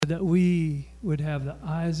that we would have the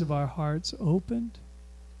eyes of our hearts opened.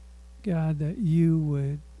 God, that you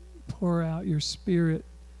would pour out your spirit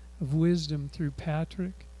of wisdom through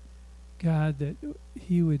Patrick. God, that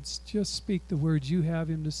he would just speak the words you have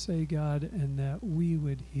him to say, God, and that we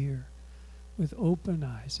would hear with open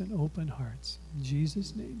eyes and open hearts. In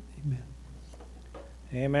Jesus' name, amen.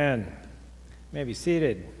 Amen. You may be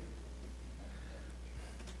seated.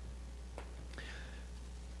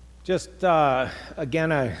 Just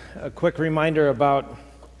again, a quick reminder about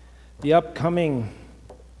the upcoming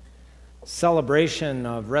celebration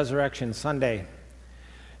of Resurrection Sunday.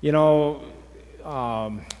 You know,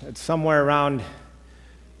 it's somewhere around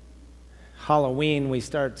Halloween we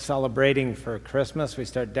start celebrating for Christmas. We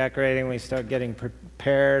start decorating, we start getting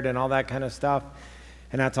prepared and all that kind of stuff.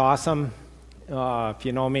 And that's awesome. If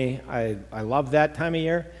you know me, I love that time of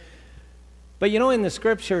year. But you know, in the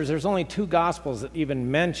scriptures, there's only 2 gospels that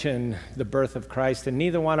even mention the birth of Christ, and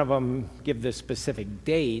neither one of them give this specific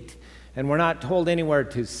date. And we're not told anywhere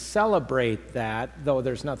to celebrate that, though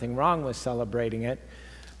there's nothing wrong with celebrating it.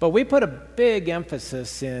 But we put a big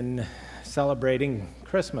emphasis in celebrating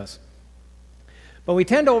Christmas. But we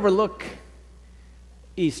tend to overlook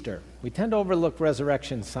Easter. We tend to overlook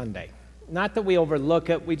Resurrection Sunday. Not that we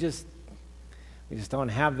overlook it, we just don't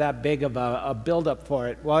have that big of a build-up for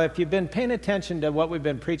it. Well, if you've been paying attention to what we've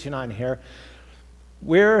been preaching on here,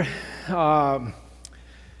 we're, for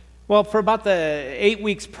about the 8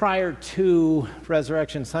 weeks prior to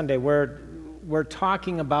Resurrection Sunday, we're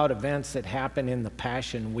talking about events that happen in the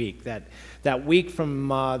Passion Week, that week from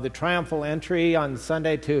the triumphal entry on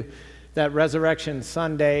Sunday to that Resurrection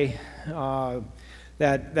Sunday,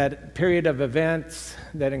 that period of events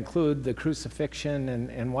that include the crucifixion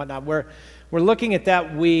and whatnot. We're looking at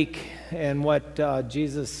that week and what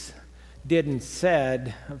Jesus did and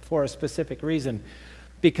said for a specific reason,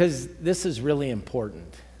 because this is really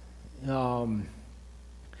important.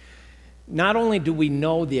 Not only do we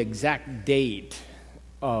know the exact date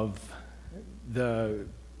of the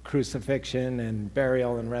crucifixion and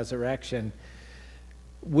burial and resurrection,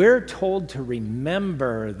 we're told to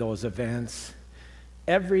remember those events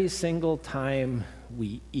every single time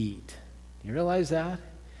we eat. Do you realize that?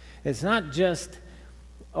 It's not just,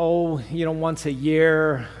 once a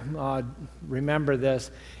year, remember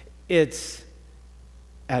this. It's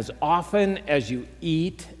as often as you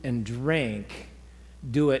eat and drink,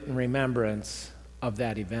 do it in remembrance of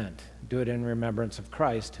that event. Do it in remembrance of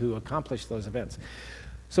Christ who accomplished those events.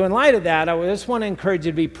 So in light of that, I just want to encourage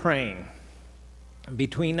you to be praying.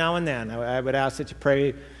 Between now and then, I would ask that you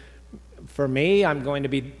pray for me. I'm going to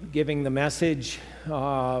be giving the message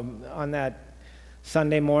on that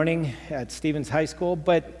Sunday morning at Stevens High School.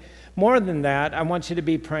 But more than that, I want you to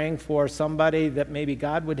be praying for somebody that maybe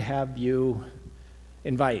God would have you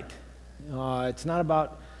invite. It's not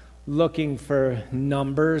about looking for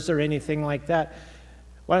numbers or anything like that.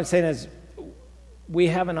 What I'm saying is we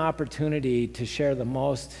have an opportunity to share the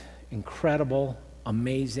most incredible,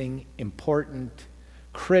 amazing, important,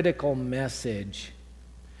 critical message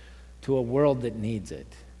to a world that needs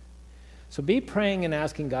it. So be praying and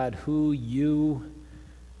asking God who you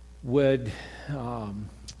would,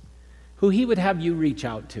 who He would have you reach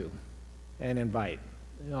out to and invite.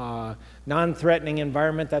 Non-threatening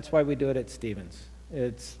environment, that's why we do it at Stevens.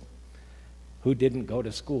 It's who didn't go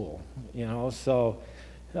to school, so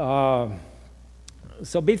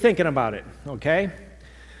be thinking about it, okay?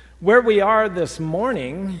 Where we are this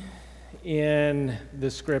morning in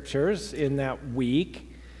the scriptures in that week,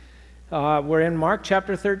 we're in Mark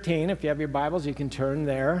chapter 13. If you have your Bibles, you can turn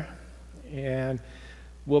there. And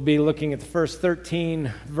we'll be looking at the first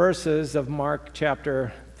 13 verses of Mark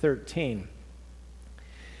chapter 13.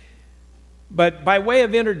 But by way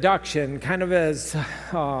of introduction, kind of as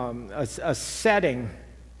a setting,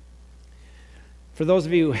 for those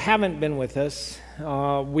of you who haven't been with us,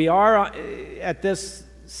 we are at this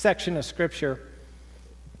section of Scripture.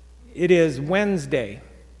 It is Wednesday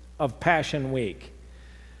of Passion Week.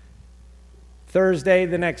 Thursday,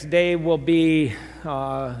 the next day, will be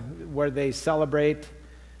where they celebrate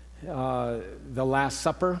the Last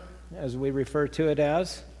Supper, as we refer to it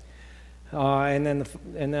as. And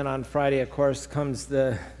then on Friday, of course, comes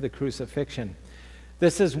the crucifixion.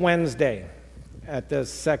 This is Wednesday at this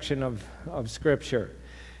section of Scripture.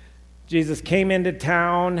 Jesus came into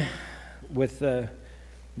town with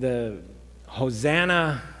the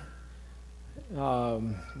Hosanna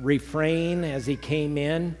refrain as he came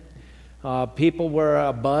in. People were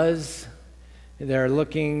abuzz.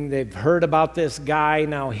 They've heard about this guy.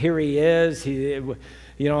 Now here he is.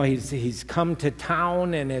 He's come to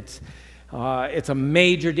town, and it's It's a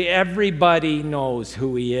major deal. Everybody knows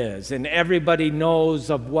who he is, and everybody knows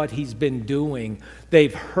of what he's been doing.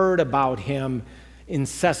 They've heard about him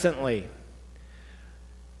incessantly.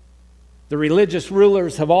 The religious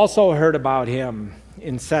rulers have also heard about him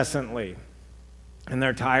incessantly, and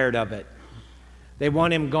they're tired of it. They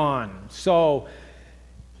want him gone. So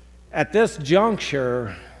at this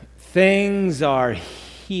juncture, things are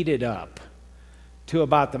heated up to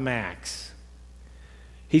about the max.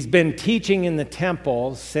 He's been teaching in the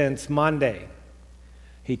temple since Monday.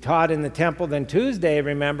 He taught in the temple. Then Tuesday,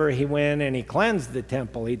 remember, he went and he cleansed the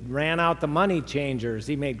temple. He ran out the money changers.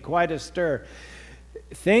 He made quite a stir.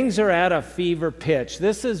 Things are at a fever pitch.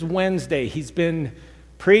 This is Wednesday. He's been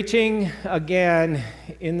preaching again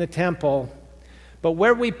in the temple. But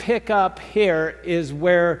where we pick up here is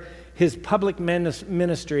where his public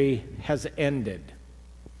ministry has ended.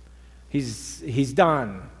 He's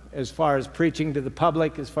done as far as preaching to the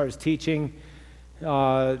public, as far as teaching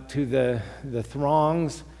to the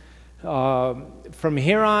throngs. From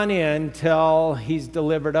here on in till he's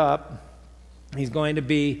delivered up, he's going to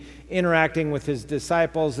be interacting with his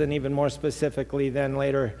disciples, and even more specifically then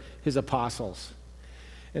later his apostles.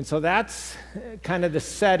 And so that's kind of the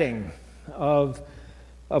setting of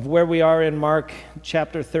where we are in Mark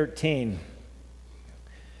chapter 13.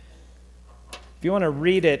 If you want to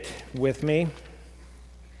read it with me, it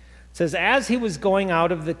says, "As he was going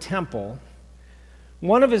out of the temple,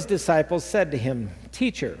 one of his disciples said to him,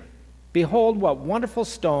 'Teacher, behold what wonderful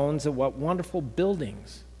stones and what wonderful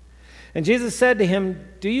buildings.' And Jesus said to him,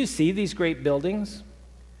 'Do you see these great buildings?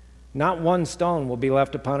 Not one stone will be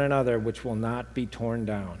left upon another which will not be torn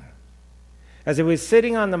down.' As he was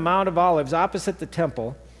sitting on the Mount of Olives opposite the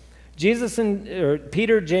temple,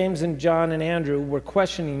 Peter, James, and John and Andrew were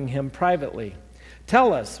questioning him privately.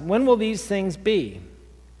 'Tell us, when will these things be?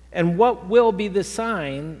 And what will be the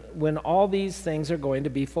sign when all these things are going to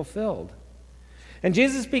be fulfilled?' And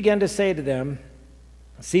Jesus began to say to them,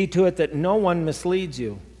 'See to it that no one misleads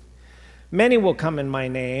you. Many will come in my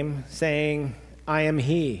name, saying, I am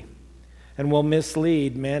he, and will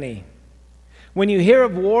mislead many. When you hear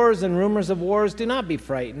of wars and rumors of wars, do not be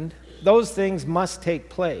frightened. Those things must take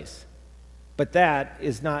place, but that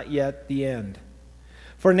is not yet the end.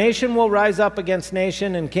 For nation will rise up against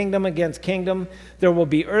nation, and kingdom against kingdom. There will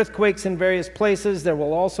be earthquakes in various places. There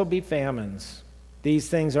will also be famines. These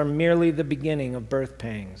things are merely the beginning of birth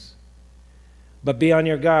pangs. But be on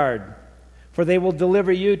your guard, for they will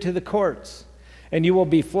deliver you to the courts, and you will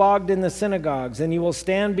be flogged in the synagogues, and you will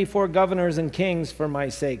stand before governors and kings for my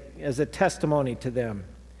sake as a testimony to them.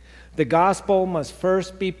 The gospel must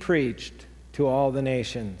first be preached to all the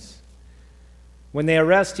nations. When they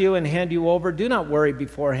arrest you and hand you over, do not worry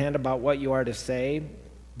beforehand about what you are to say,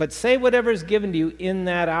 but say whatever is given to you in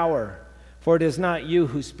that hour, for it is not you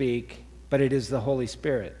who speak, but it is the Holy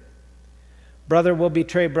Spirit. Brother will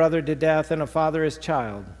betray brother to death, and a father his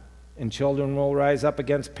child, and children will rise up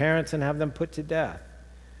against parents and have them put to death.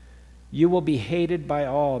 You will be hated by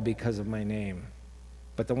all because of my name,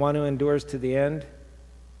 but the one who endures to the end,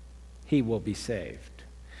 he will be saved."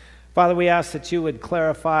 Father, we ask that you would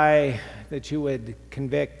clarify, that you would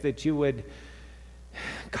convict, that you would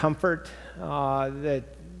comfort, that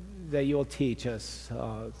you will teach us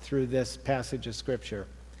through this passage of Scripture.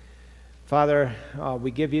 Father,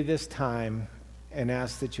 we give you this time and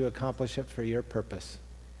ask that you accomplish it for your purpose.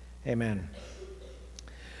 Amen.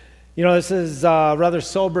 You know, this is a rather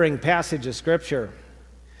sobering passage of Scripture,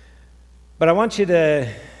 but I want you to,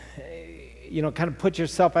 kind of put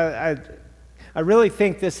yourself, I really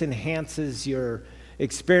think this enhances your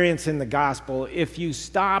experience in the gospel if you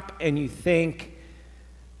stop and you think,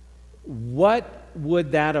 what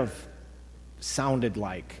would that have sounded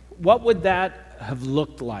like? What would that have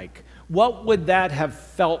looked like? What would that have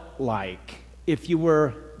felt like if you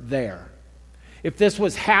were there? If this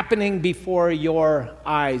was happening before your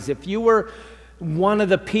eyes, if you were one of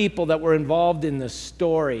the people that were involved in the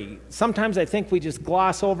story. Sometimes I think we just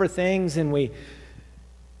gloss over things and we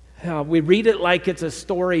read it like it's a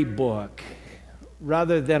storybook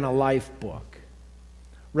rather than a life book,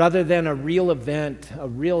 rather than a real event, a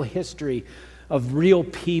real history of real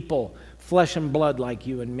people, flesh and blood like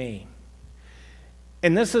you and me.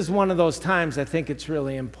 And this is one of those times I think it's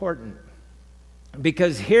really important,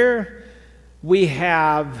 because here we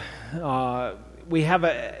have a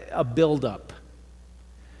buildup.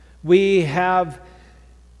 We have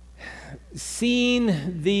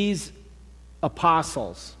seen these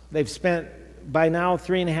apostles. They've spent by now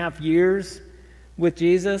 3.5 years with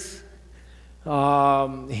Jesus.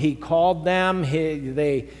 He called them.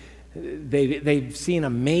 They've seen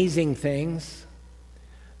amazing things.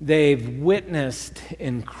 They've witnessed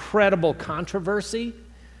incredible controversy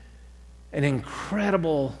and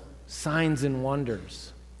incredible signs and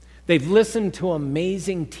wonders. They've listened to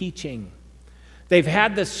amazing teaching. They've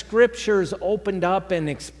had the scriptures opened up and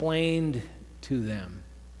explained to them.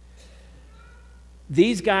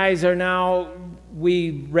 These guys are now,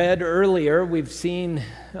 we read earlier, we've seen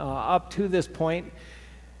up to this point,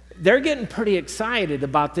 they're getting pretty excited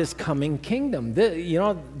about this coming kingdom.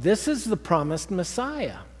 This is the promised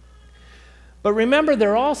Messiah. But remember,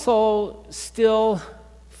 they're also still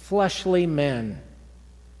fleshly men.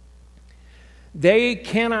 They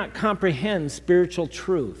cannot comprehend spiritual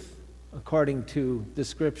truth according to the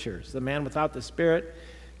scriptures. The man without the Spirit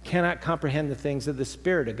cannot comprehend the things of the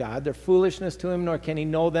Spirit of God. They're foolishness to him, nor can he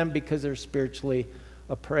know them because they're spiritually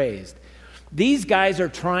appraised. These guys are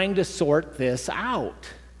trying to sort this out.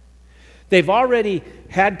 They've already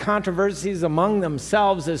had controversies among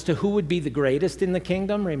themselves as to who would be the greatest in the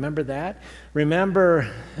kingdom. Remember that? Remember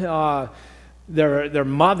their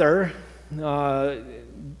mother,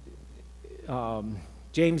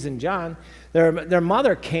 James and John, their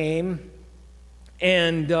mother came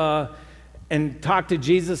and talked to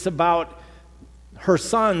Jesus about her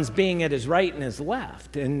sons being at his right and his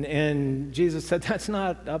left. And Jesus said, that's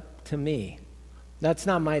not up to me. That's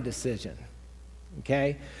not my decision.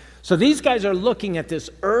 Okay? So these guys are looking at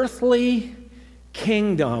this earthly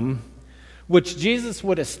kingdom which Jesus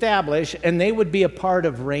would establish, and they would be a part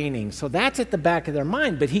of reigning. So that's at the back of their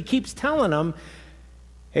mind. But he keeps telling them,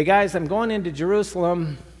 hey guys, I'm going into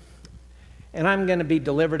Jerusalem, and I'm going to be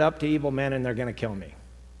delivered up to evil men, and they're going to kill me.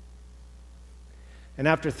 And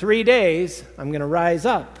after 3 days, I'm going to rise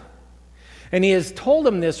up. And he has told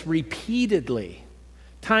them this repeatedly,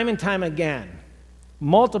 time and time again.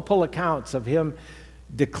 Multiple accounts of him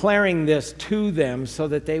declaring this to them so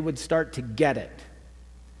that they would start to get it.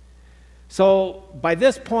 So by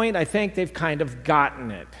this point, I think they've kind of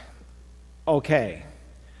gotten it. Okay,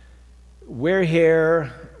 we're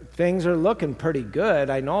here. Things are looking pretty good.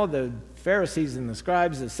 I know the Pharisees and the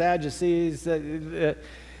scribes, the Sadducees,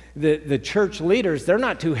 the church leaders, they're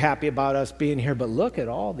not too happy about us being here, but look at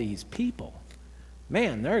all these people.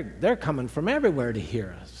 Man, they're coming from everywhere to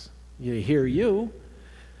hear us. Hear you.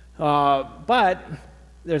 But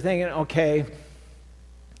they're thinking, okay,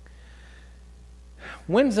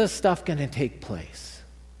 when's this stuff going to take place?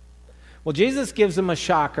 Well, Jesus gives them a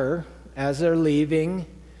shocker as they're leaving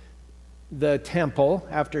the temple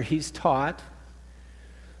after he's taught.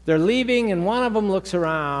 They're leaving, and one of them looks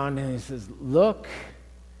around and he says, look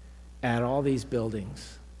at all these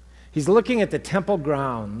buildings. He's looking at the temple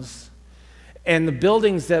grounds and the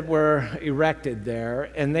buildings that were erected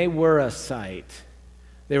there, and they were a sight.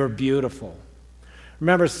 They were beautiful.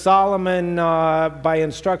 Remember, Solomon, by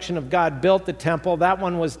instruction of God, built the temple. That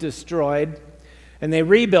one was destroyed, and they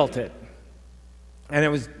rebuilt it. And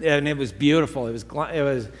it was beautiful. It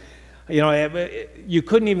was you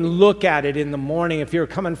couldn't even look at it in the morning if you were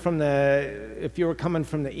coming from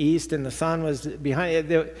the east and the sun was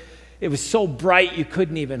behind it. It was so bright you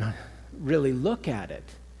couldn't even really look at it.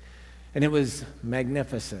 And it was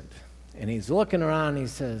magnificent. And he's looking around and he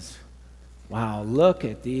says, wow, look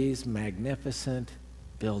at these magnificent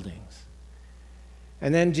buildings.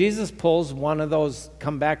 And then Jesus pulls one of those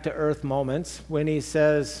come back to earth moments when he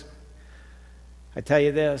says, I tell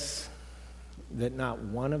you this, that not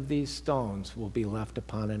one of these stones will be left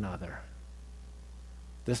upon another.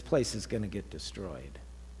 This place is going to get destroyed.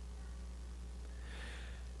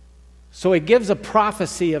 So he gives a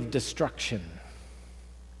prophecy of destruction.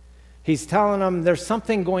 He's telling them there's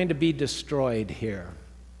something going to be destroyed here.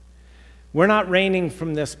 We're not reigning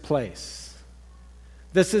from this place.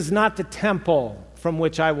 This is not the temple from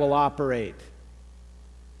which I will operate.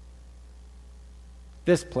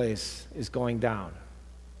 This place is going down.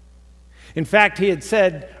 In fact, he had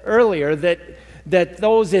said earlier that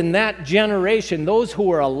those in that generation, those who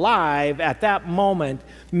were alive at that moment,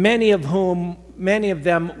 many of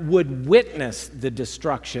them would witness the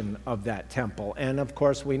destruction of that temple. And of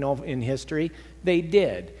course, we know in history, they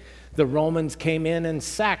did. The Romans came in and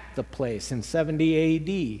sacked the place in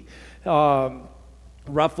 70 AD,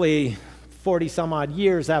 roughly 40 some odd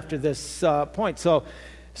years after this point.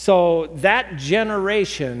 So that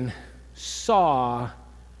generation saw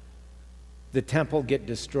the temple get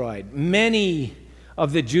destroyed. Many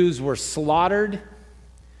of the Jews were slaughtered.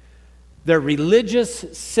 Their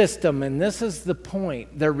religious system, and this is the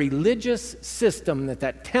point, their religious system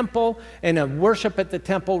that temple and a worship at the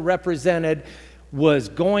temple represented was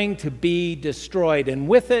going to be destroyed, and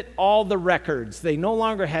with it all the records. They no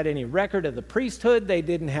longer had any record of the priesthood. They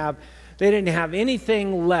didn't have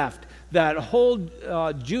anything left. That whole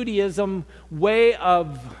Judaism way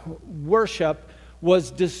of worship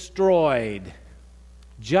was destroyed,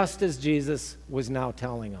 just as Jesus was now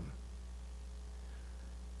telling them.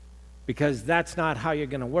 Because that's not how you're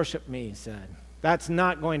going to worship me, he said. That's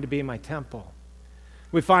not going to be my temple.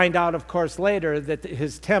 We find out, of course, later that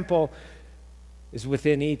his temple is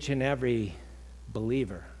within each and every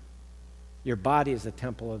believer. Your body is a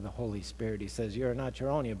temple of the Holy Spirit. He says, you're not your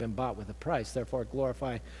own. You've been bought with a price. Therefore,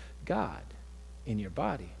 glorify God in your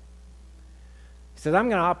body. He says, I'm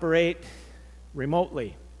going to operate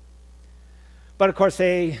remotely. But, of course,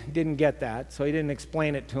 they didn't get that, so he didn't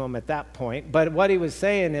explain it to them at that point. But what he was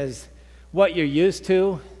saying is, what you're used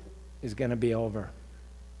to is going to be over.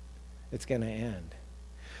 It's going to end.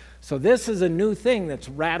 So this is a new thing that's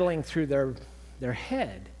rattling through their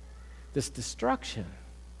head, this destruction.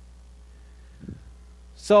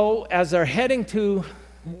 So as they're heading to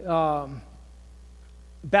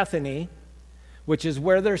Bethany, which is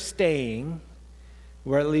where they're staying,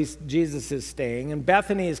 where at least Jesus is staying, and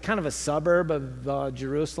Bethany is kind of a suburb of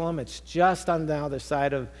Jerusalem. It's just on the other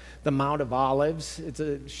side of the Mount of Olives. It's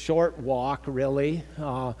a short walk, really,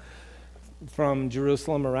 from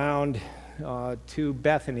Jerusalem around to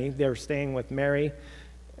Bethany. They're staying with Mary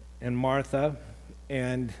and Martha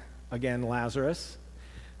and, again, Lazarus.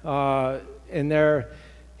 And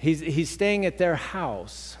he's staying at their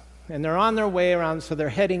house. And they're on their way around, so they're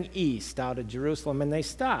heading east out of Jerusalem, and they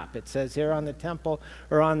stop. It says here on the temple,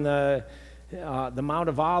 or on the Mount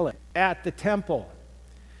of Olives, at the temple.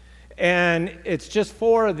 And it's just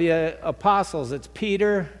four of the apostles. It's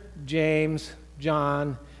Peter, James,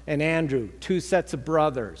 John, and Andrew, two sets of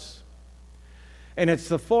brothers. And it's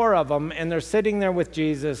the four of them, and they're sitting there with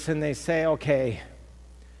Jesus, and they say, okay,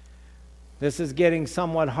 this is getting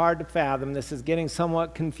somewhat hard to fathom. This is getting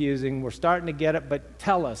somewhat confusing. We're starting to get it, but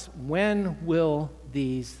tell us, when will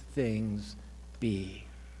these things be?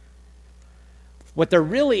 What they're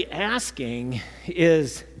really asking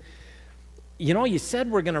is, you know, you said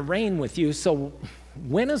we're going to reign with you, so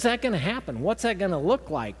when is that going to happen? What's that going to look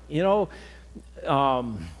like? You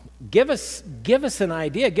know, give us an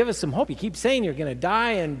idea. Give us some hope. You keep saying you're going to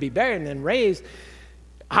die and be buried and then raised.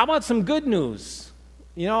 How about some good news?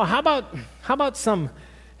 You know, how about some,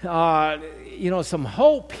 some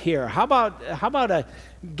hope here? How about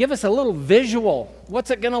give us a little visual?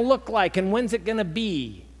 What's it going to look like, and when's it going to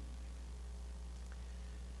be?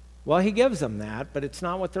 Well, he gives them that, but it's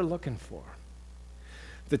not what they're looking for.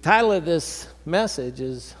 The title of this message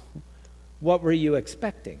is, what were you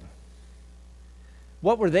expecting?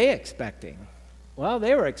 What were they expecting? Well,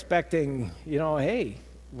 they were expecting, hey,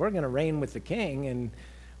 we're going to reign with the king, and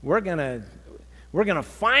we're going to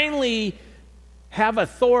finally have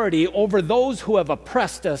authority over those who have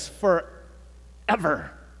oppressed us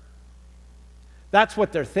forever. That's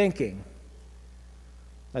what they're thinking.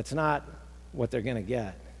 That's not what they're going to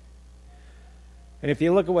get. And if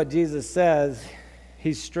you look at what Jesus says,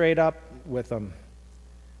 he's straight up with them.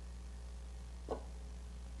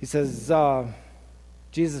 He says,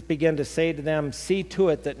 Jesus began to say to them, see to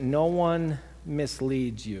it that no one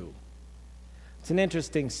misleads you. It's an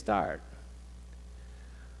interesting start.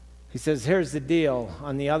 He says, here's the deal.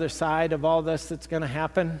 On the other side of all this that's going to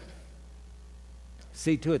happen,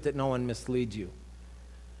 see to it that no one misleads you.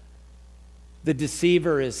 The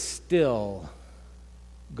deceiver is still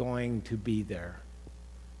going to be there.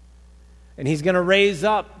 And he's going to raise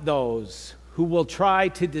up those who will try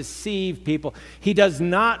to deceive people. He does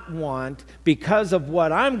not want, because of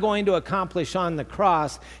what I'm going to accomplish on the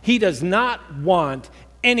cross, he does not want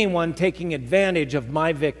anyone taking advantage of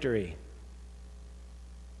my victory.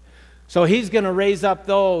 So he's going to raise up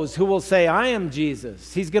those who will say, I am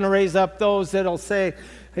Jesus. He's going to raise up those that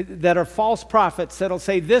are false prophets, that'll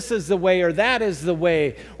say, this is the way, or that is the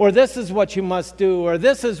way, or this is what you must do, or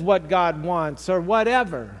this is what God wants, or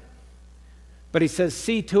whatever. But he says,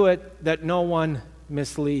 see to it that no one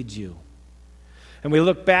misleads you. And we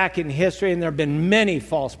look back in history, and there have been many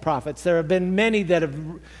false prophets. There have been many that have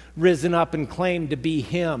risen up and claimed to be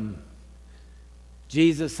him,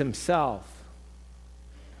 Jesus himself.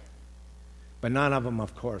 But none of them,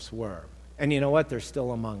 of course, were. And you know what? They're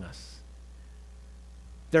still among us.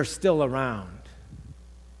 They're still around.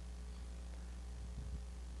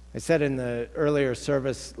 I said in the earlier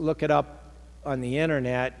service, look it up on the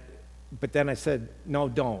internet, but then I said, no,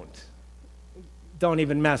 don't. Don't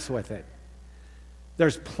even mess with it.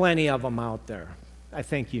 There's plenty of them out there. I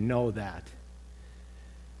think you know that.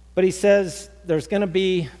 But he says there's going to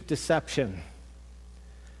be deception.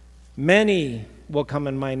 Many will come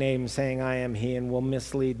in my name, saying, I am he, and will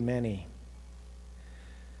mislead many.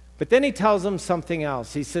 But then he tells them something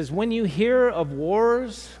else. He says, when you hear of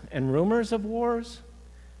wars and rumors of wars,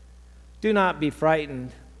 do not be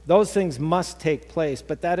frightened. Those things must take place,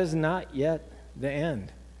 but that is not yet the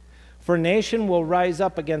end. For nation will rise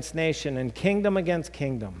up against nation, and kingdom against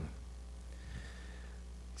kingdom.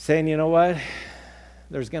 Saying, you know what?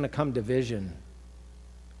 There's going to come division.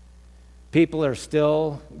 People are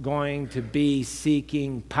still going to be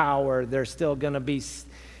seeking power. They're still going to be...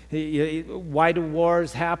 Why do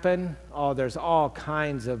wars happen? Oh, there's all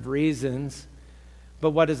kinds of reasons. But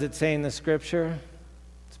what does it say in the scripture?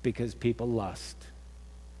 It's because people lust.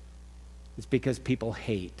 It's because people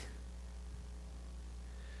hate.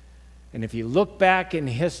 And if you look back in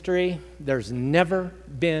history, there's never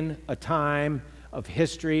been a time of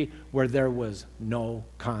history where there was no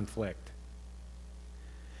conflict.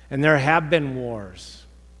 And there have been wars.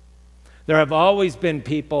 There have always been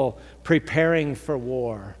people preparing for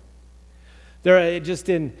war. There, just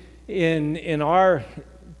in our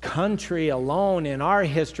country alone, in our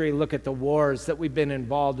history, look at the wars that we've been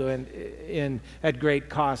involved in at great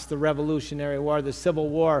cost. The Revolutionary War, the Civil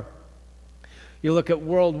War. You look at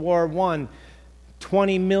World War I,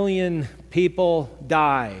 20 million people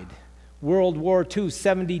died. World War II,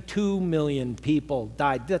 72 million people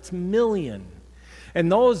died. That's million.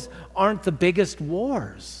 And those aren't the biggest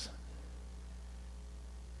wars.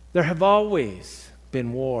 There have always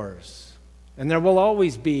been wars. And there will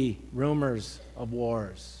always be rumors of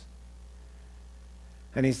wars.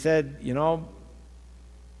 And he said, you know,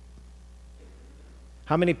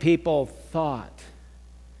 how many people thought,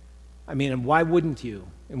 I mean, and why wouldn't you?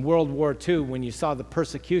 In World War II, when you saw the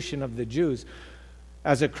persecution of the Jews,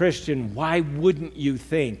 as a Christian, why wouldn't you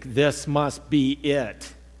think this must be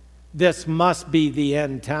it? This must be the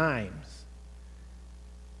end times.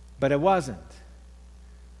 But it wasn't.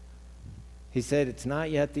 He said, it's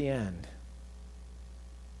not yet the end.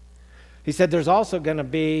 He said there's also going to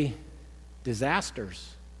be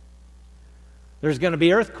disasters. There's going to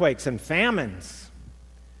be earthquakes and famines.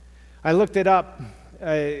 I looked it up.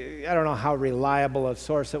 I don't know how reliable a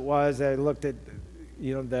source it was. I looked at,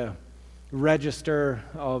 the register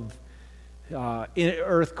of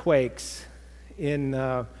earthquakes in,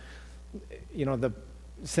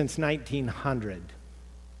 since 1900.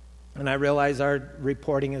 And I realize our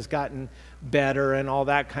reporting has gotten better and all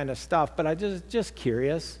that kind of stuff, but I just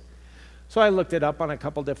curious. So I looked it up on a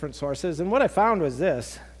couple different sources, and what I found was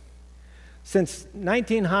this. Since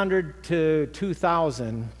 1900 to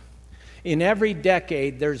 2000, in every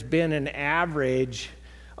decade, there's been an average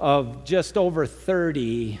of just over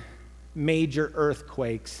 30 major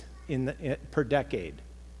earthquakes per decade,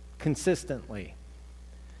 consistently.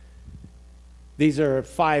 These are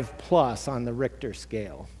 5+ on the Richter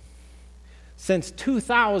scale. Since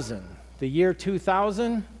 2000, the year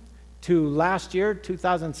 2000, to last year,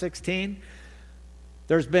 2016,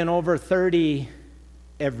 there's been over 30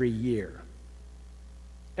 every year.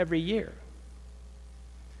 Every year.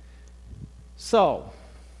 So,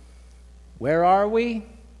 where are we?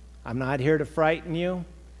 I'm not here to frighten you.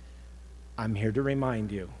 I'm here to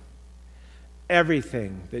remind you.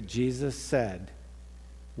 Everything that Jesus said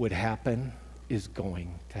would happen is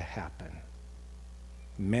going to happen.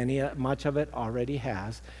 Much of it already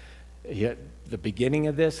has. Yet the beginning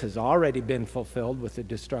of this has already been fulfilled with the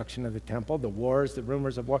destruction of the temple, the wars, the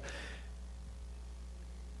rumors of war.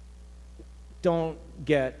 Don't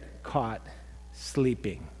get caught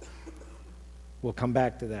sleeping. We'll come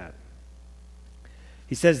back to that.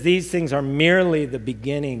 He says these things are merely the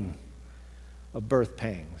beginning of birth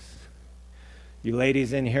pangs. You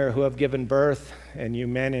ladies in here who have given birth, and you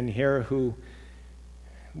men in here who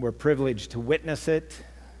were privileged to witness it,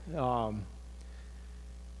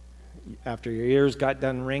 after your ears got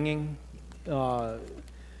done ringing,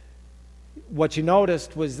 what you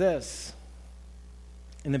noticed was this.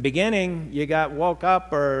 In the beginning, you got woke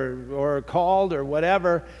up or called or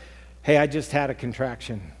whatever. Hey, I just had a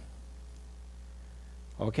contraction.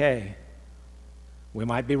 Okay, we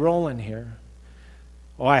might be rolling here.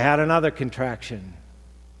 Oh, I had another contraction.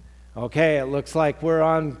 Okay, it looks like we're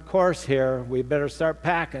on course here. We better start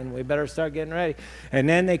packing. We better start getting ready. And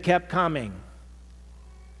then they kept coming.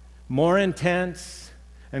 More intense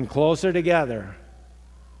and closer together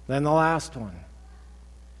than the last one.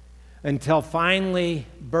 Until finally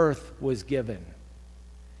birth was given.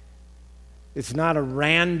 It's not a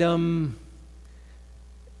random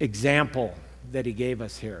example that he gave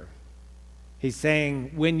us here. He's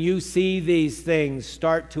saying when you see these things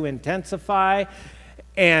start to intensify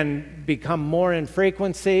and become more in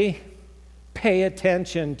frequency, pay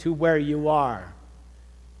attention to where you are.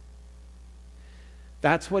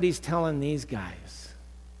 That's what he's telling these guys.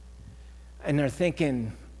 And they're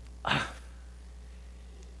thinking,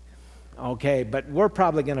 okay, but we're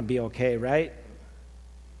probably going to be okay, right?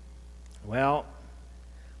 Well,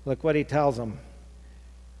 look what he tells them.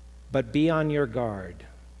 But be on your guard,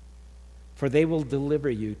 for they will deliver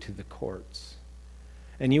you to the courts.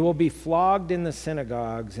 And you will be flogged in the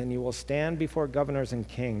synagogues, and you will stand before governors and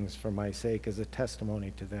kings for my sake as a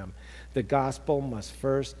testimony to them. The gospel must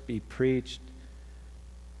first be preached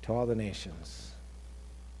to all the nations.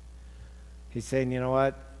 He's saying, you know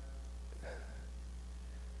what?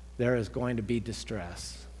 There is going to be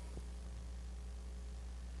distress.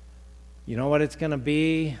 You know what it's going to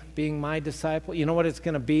be being my disciple? You know what it's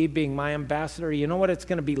going to be being my ambassador? You know what it's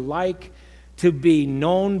going to be like to be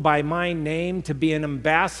known by my name, to be an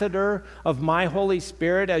ambassador of my Holy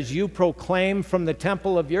Spirit as you proclaim from the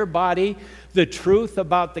temple of your body the truth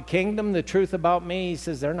about the kingdom, the truth about me? He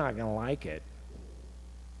says they're not going to like it.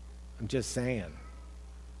 I'm just saying.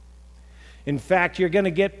 In fact, you're going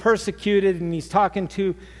to get persecuted, and he's talking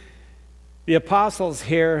to the apostles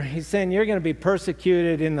here. He's saying you're going to be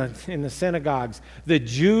persecuted in the synagogues. The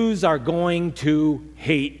Jews are going to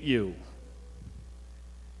hate you.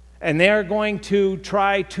 And they're going to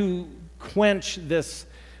try to quench this,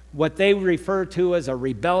 what they refer to as a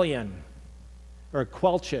rebellion, or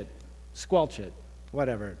squelch it,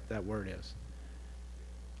 whatever that word is.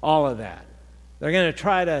 All of that. They're going to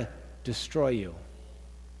try to destroy you.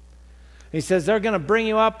 He says they're going to bring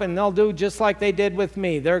you up, and they'll do just like they did with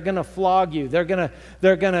me. They're going to flog you. They're going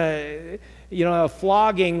to, a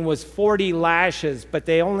flogging was 40 lashes, but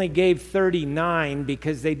they only gave 39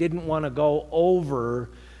 because they didn't want to go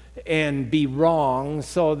over and be wrong,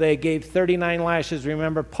 so they gave 39 lashes.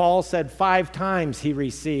 Remember, Paul said 5 times he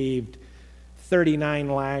received 39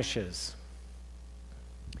 lashes.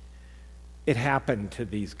 It happened to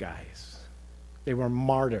these guys. They were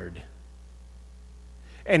martyred.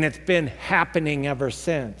 And it's been happening ever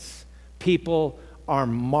since. People are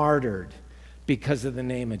martyred because of the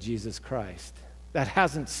name of Jesus Christ. That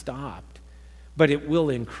hasn't stopped, but it will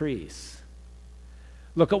increase.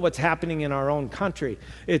 Look at what's happening in our own country.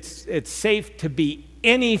 It's safe to be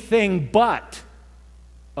anything but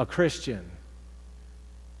a Christian.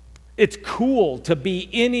 It's cool to be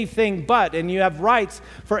anything but, and you have rights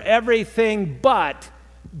for everything but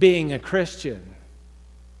being a Christian.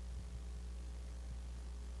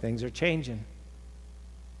 Things are changing.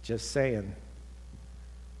 Just saying.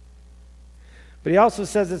 But he also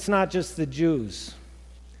says it's not just the Jews.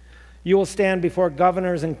 You will stand before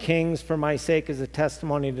governors and kings for my sake as a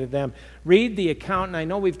testimony to them. Read the account, and I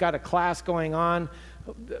know we've got a class going on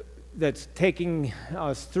that's taking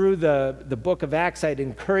us through the book of Acts. I'd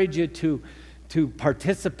encourage you to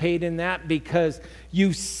participate in that, because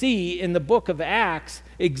you see in the book of Acts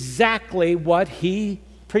exactly what he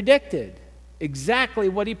predicted, exactly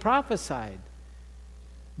what he prophesied.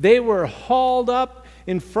 They were hauled up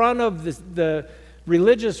in front of the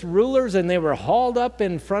religious rulers, and they were hauled up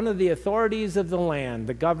in front of the authorities of the land,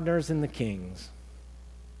 the governors and the kings.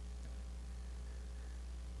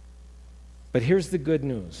 But here's the good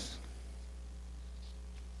news.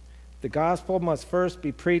 The gospel must first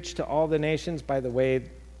be preached to all the nations. By the way,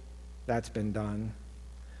 that's been done.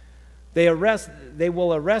 They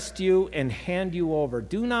will arrest you and hand you over.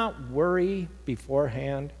 Do not worry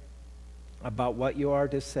beforehand about what you are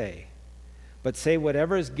to say, but say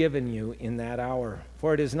whatever is given you in that hour.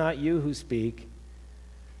 For it is not you who speak,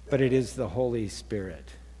 but it is the Holy Spirit.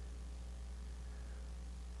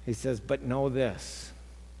 He says, but know this,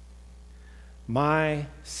 my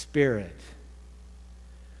Spirit.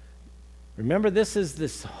 Remember, this is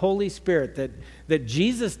this Holy Spirit that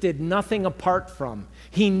Jesus did nothing apart from.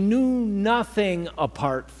 He knew nothing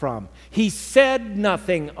apart from. He said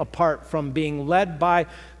nothing apart from being led by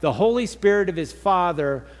the Holy Spirit of his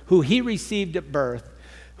Father, who he received at birth,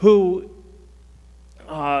 who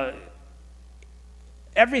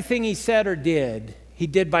everything he said or did, he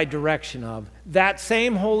did by direction of. That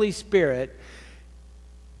same Holy Spirit,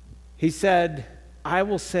 he said, I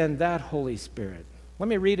will send that Holy Spirit. Let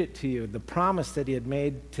me read it to you, the promise that he had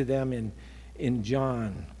made to them in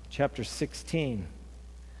John chapter 16.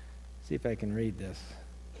 See if I can read this.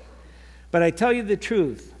 But I tell you the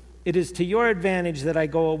truth, it is to your advantage that I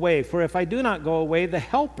go away. For if I do not go away, the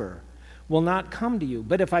Helper will not come to you.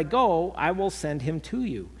 But if I go, I will send him to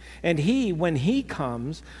you. And he, when he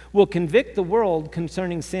comes, will convict the world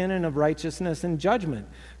concerning sin and of righteousness and judgment.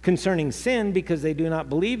 Concerning sin, because they do not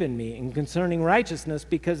believe in me. And concerning righteousness,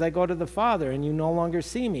 because I go to the Father, and you no longer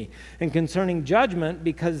see me. And concerning judgment,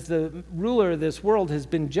 because the ruler of this world has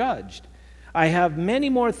been judged. I have many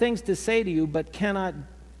more things to say to you, but cannot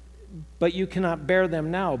but you cannot bear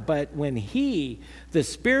them now. But when he, the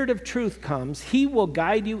Spirit of truth, comes, he will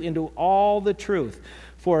guide you into all the truth.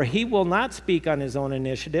 For he will not speak on his own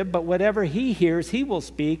initiative, but whatever he hears, he will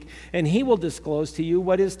speak, and he will disclose to you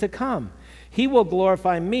what is to come. He will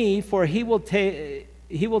glorify me, for he will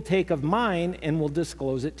take of mine and will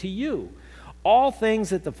disclose it to you. All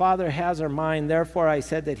things that the Father has are mine, therefore I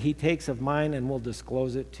said that he takes of mine and will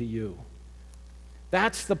disclose it to you.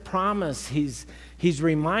 That's the promise he's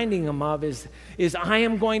reminding them of is I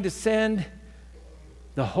am going to send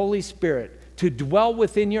the Holy Spirit to dwell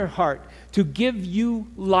within your heart, to give you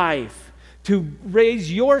life, to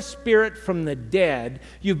raise your spirit from the dead.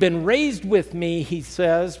 You've been raised with me, he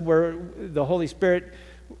says, where the Holy Spirit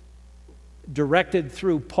directed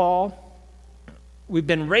through Paul. We've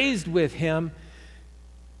been raised with him.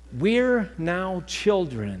 We're now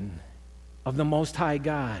children of the Most High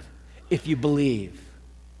God, if you believe.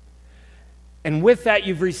 And with that,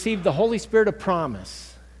 you've received the Holy Spirit of promise,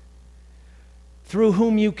 through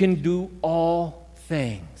whom you can do all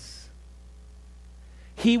things.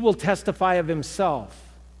 He will testify of himself.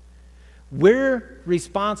 We're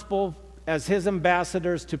responsible as his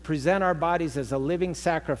ambassadors to present our bodies as a living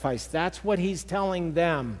sacrifice. That's what he's telling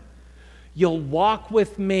them. You'll walk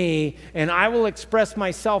with me, and I will express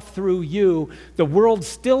myself through you. The world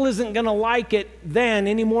still isn't going to like it then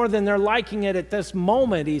any more than they're liking it at this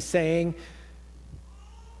moment, he's saying.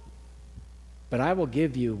 But I will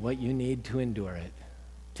give you what you need to endure it,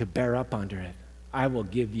 to bear up under it. I will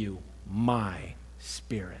give you my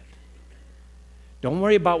Spirit. Don't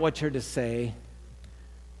worry about what you're to say.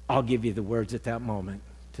 I'll give you the words at that moment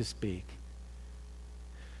to speak.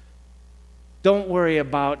 Don't worry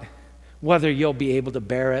about whether you'll be able to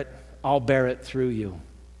bear it. I'll bear it through you.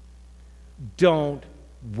 Don't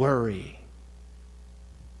worry.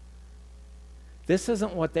 This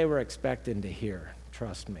isn't what they were expecting to hear,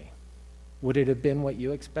 trust me. Would it have been what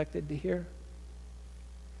you expected to hear?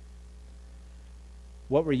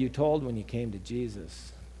 What were you told when you came to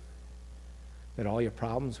Jesus? That all your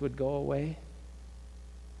problems would go away?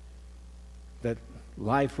 That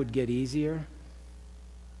life would get easier?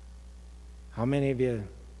 How many of you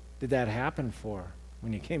did that happen for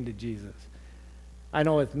when you came to Jesus? I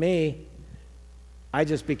know with me, I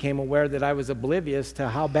just became aware that I was oblivious to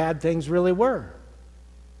how bad things really were.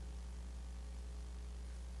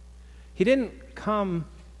 He didn't come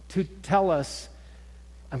to tell us,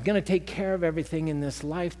 I'm going to take care of everything in this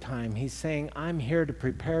lifetime. He's saying, I'm here to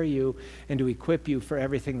prepare you and to equip you for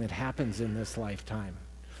everything that happens in this lifetime.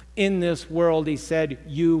 In this world, he said,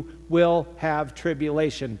 you will have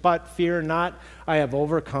tribulation, but fear not, I have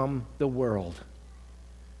overcome the world.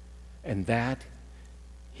 And that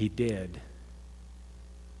he did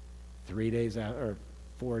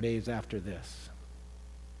 4 days after this.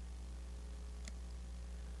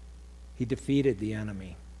 He defeated the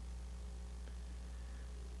enemy.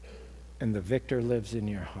 And the victor lives in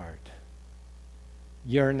your heart.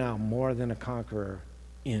 You're now more than a conqueror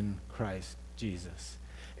in Christ Jesus.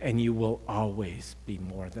 And you will always be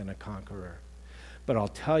more than a conqueror. But I'll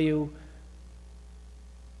tell you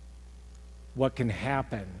what can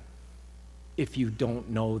happen if you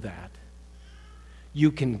don't know that.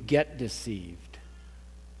 You can get deceived.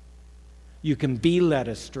 You can be led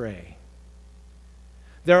astray.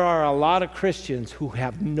 There are a lot of Christians who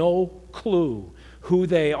have no clue who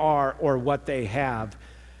they are or what they have.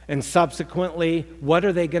 And subsequently, what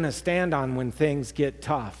are they going to stand on when things get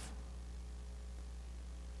tough?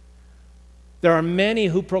 There are many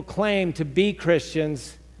who proclaim to be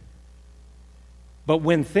Christians, but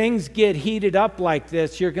when things get heated up like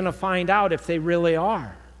this, you're going to find out if they really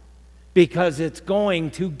are, because it's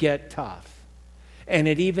going to get tough. And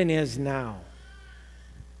it even is now.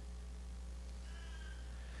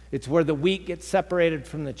 It's where the wheat gets separated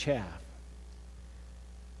from the chaff.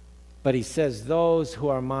 But he says, those who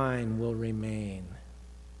are mine will remain.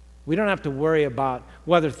 We don't have to worry about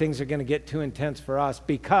whether things are going to get too intense for us,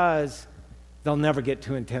 because they'll never get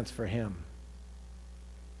too intense for him.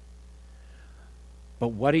 But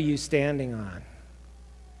what are you standing on?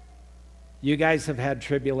 You guys have had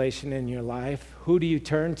tribulation in your life. Who do you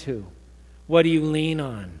turn to? What do you lean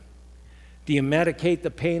on? Do you medicate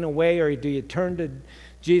the pain away, or do you turn to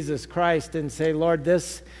Jesus Christ and say, Lord,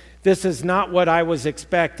 this is not what I was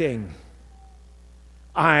expecting.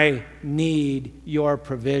 I need your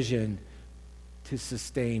provision to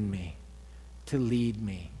sustain me, to lead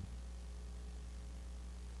me.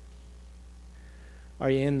 Are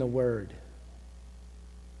you in the Word?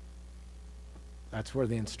 That's where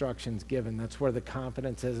the instruction's given. That's where the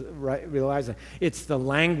confidence is realizing. It's the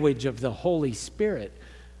language of the Holy Spirit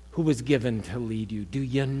who was given to lead you. Do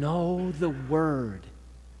you know the Word?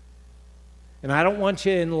 And I don't want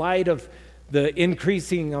you, in light of the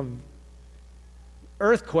increasing of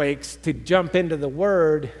earthquakes, to jump into the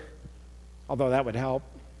Word, although that would help.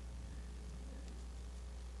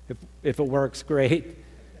 If it works, great.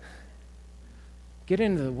 Get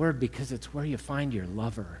into the Word because it's where you find your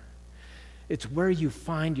lover. It's where you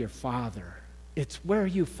find your Father. It's where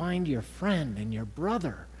you find your friend and your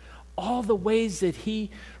brother. All the ways that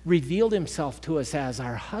He revealed Himself to us as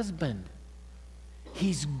our husband.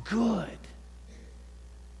 He's good.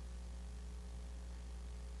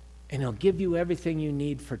 And He'll give you everything you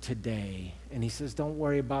need for today. And He says, don't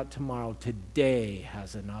worry about tomorrow. Today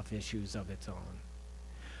has enough issues of its own.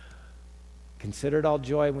 Consider it all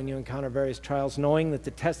joy when you encounter various trials, knowing that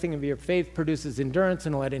the testing of your faith produces endurance,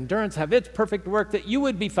 and let endurance have its perfect work, that you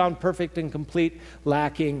would be found perfect and complete,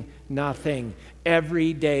 lacking nothing.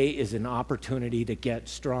 Every day is an opportunity to get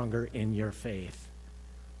stronger in your faith.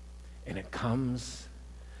 And it comes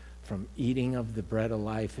from eating of the bread of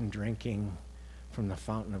life and drinking from the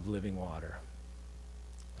fountain of living water.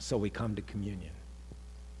 So we come to communion.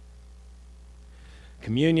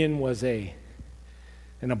 Communion was an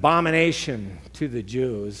abomination to the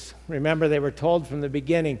Jews. Remember, they were told from the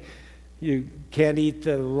beginning, you can't eat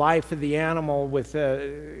the life of the animal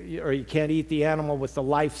or you can't eat the animal with the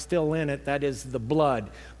life still in it, that is the blood.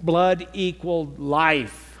 Blood equaled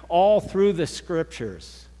life all through the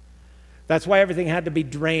scriptures. That's why everything had to be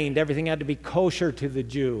drained, everything had to be kosher to the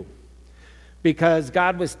Jew. Because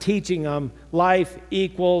God was teaching them life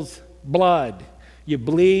equals blood. You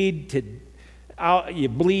bleed out, you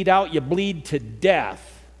bleed to death.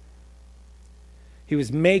 He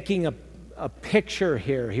was making a picture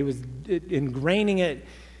here. He was ingraining it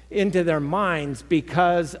into their minds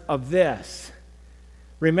because of this.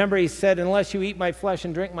 Remember, He said, unless you eat my flesh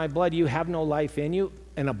and drink my blood, you have no life in you.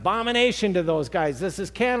 An abomination to those guys. This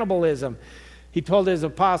is cannibalism. He told His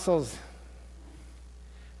apostles,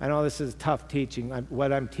 I know this is tough teaching.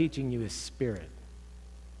 What I'm teaching you is spirit.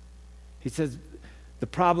 He says, the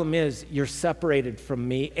problem is you're separated from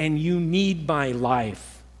me and you need my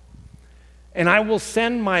life. And I will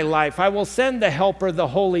send my life. I will send the helper, the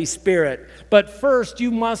Holy Spirit. But first you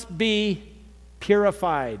must be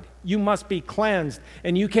purified. You must be cleansed.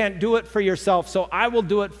 And you can't do it for yourself, so I will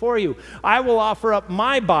do it for you. I will offer up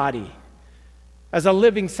my body as a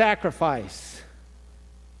living sacrifice.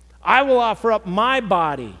 I will offer up my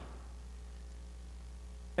body,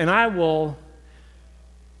 and I will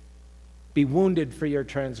be wounded for your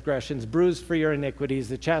transgressions, bruised for your iniquities.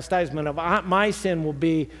 The chastisement of my sin will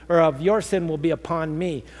be, or of your sin will be upon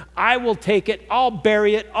me. I will take it, I'll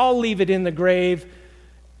bury it, I'll leave it in the grave,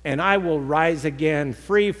 and I will rise again,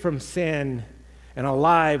 free from sin and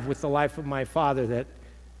alive with the life of my Father that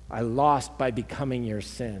I lost by becoming your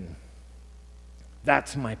sin.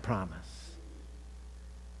 That's my promise.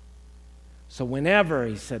 So whenever,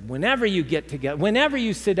 He said, whenever you get together, whenever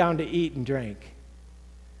you sit down to eat and drink,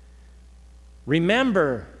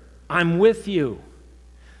 remember, I'm with you.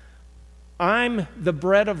 I'm the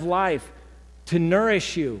bread of life to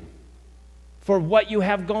nourish you for what you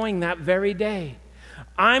have going that very day.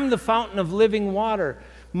 I'm the fountain of living water.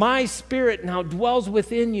 My Spirit now dwells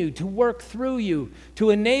within you to work through you, to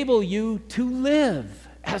enable you to live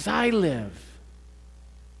as I live.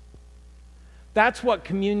 That's what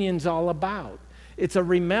communion's all about. It's a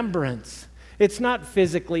remembrance. It's not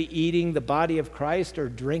physically eating the body of Christ or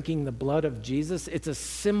drinking the blood of Jesus. It's a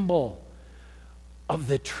symbol of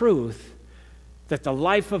the truth that the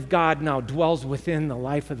life of God now dwells within the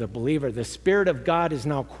life of the believer. The Spirit of God is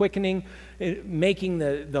now quickening, making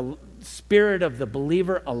the spirit of the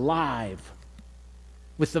believer alive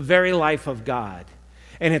with the very life of God.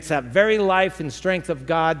 And it's that very life and strength of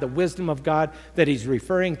God, the wisdom of God, that He's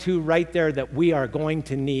referring to right there that we are going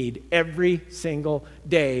to need every single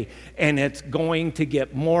day. And it's going to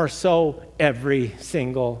get more so every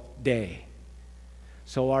single day.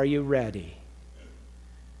 So are you ready?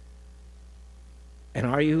 And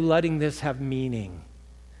are you letting this have meaning?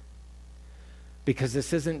 Because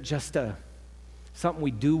this isn't just something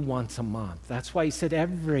we do once a month. That's why He said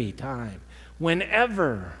every time,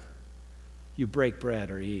 whenever you break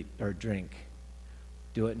bread or eat or drink,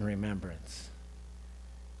 do it in remembrance,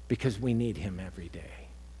 because we need Him every day.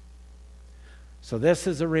 So this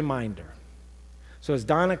is a reminder. So as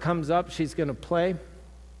Donna comes up, she's going to play.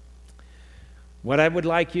 What I would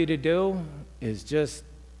like you to do is just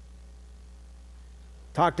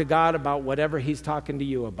talk to God about whatever He's talking to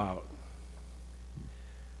you about.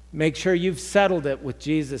 Make sure you've settled it with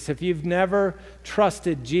Jesus. If you've never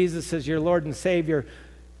trusted Jesus as your Lord and Savior,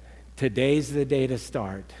 today's the day to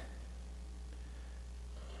start.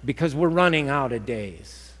 Because we're running out of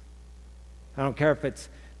days. I don't care if it's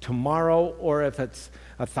tomorrow or if it's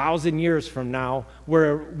 1,000 years from now,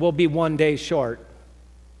 we'll be one day short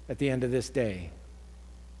at the end of this day.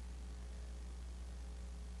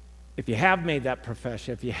 If you have made that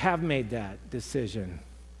profession, if you have made that decision,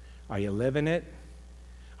 are you living it?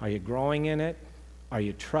 Are you growing in it? Are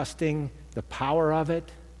you trusting the power of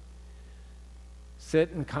it?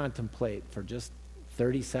 Sit and contemplate for just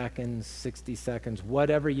 30 seconds, 60 seconds,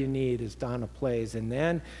 whatever you need as Donna plays. And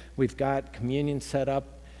then we've got communion set up,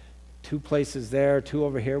 2 places there, 2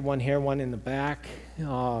 over here, 1 here, 1 in the back.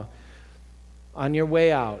 On your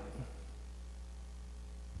way out,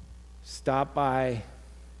 stop by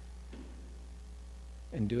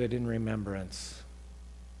and do it in remembrance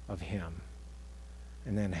of him.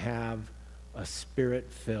 And then have a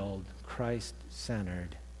Spirit-filled,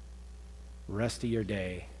 Christ-centered rest of your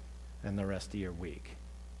day and the rest of your week.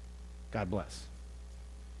 God bless.